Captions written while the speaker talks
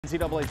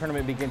NCAA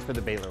tournament begins for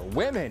the Baylor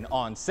women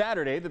on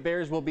Saturday. The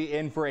Bears will be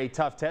in for a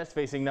tough test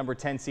facing number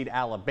 10 seed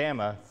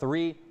Alabama.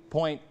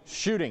 Three-point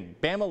shooting.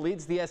 Bama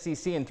leads the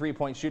SEC in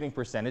three-point shooting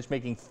percentage,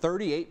 making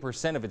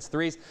 38% of its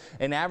threes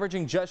and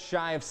averaging just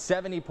shy of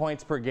 70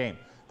 points per game.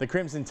 The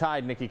Crimson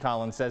Tide, Nikki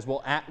Collins says,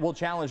 will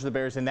challenge the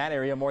Bears in that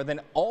area more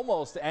than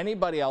almost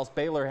anybody else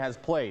Baylor has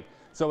played.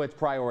 So it's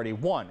priority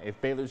one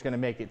if Baylor's going to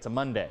make it to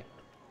Monday.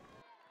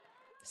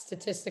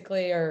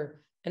 Statistically are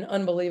an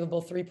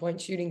unbelievable three-point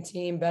shooting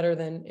team, better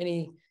than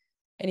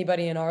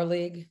anybody in our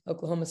league.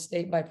 Oklahoma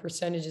State by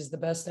percentage is the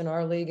best in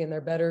our league, and they're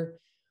better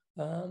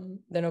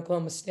than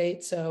Oklahoma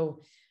State.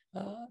 So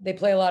they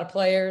play a lot of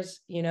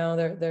players. You know,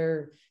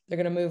 they're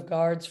going to move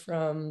guards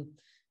from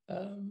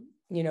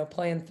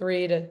playing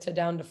three to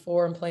down to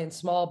four and playing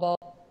small ball.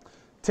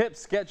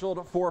 Tips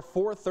scheduled for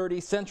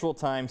 4:30 Central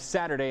Time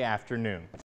Saturday afternoon.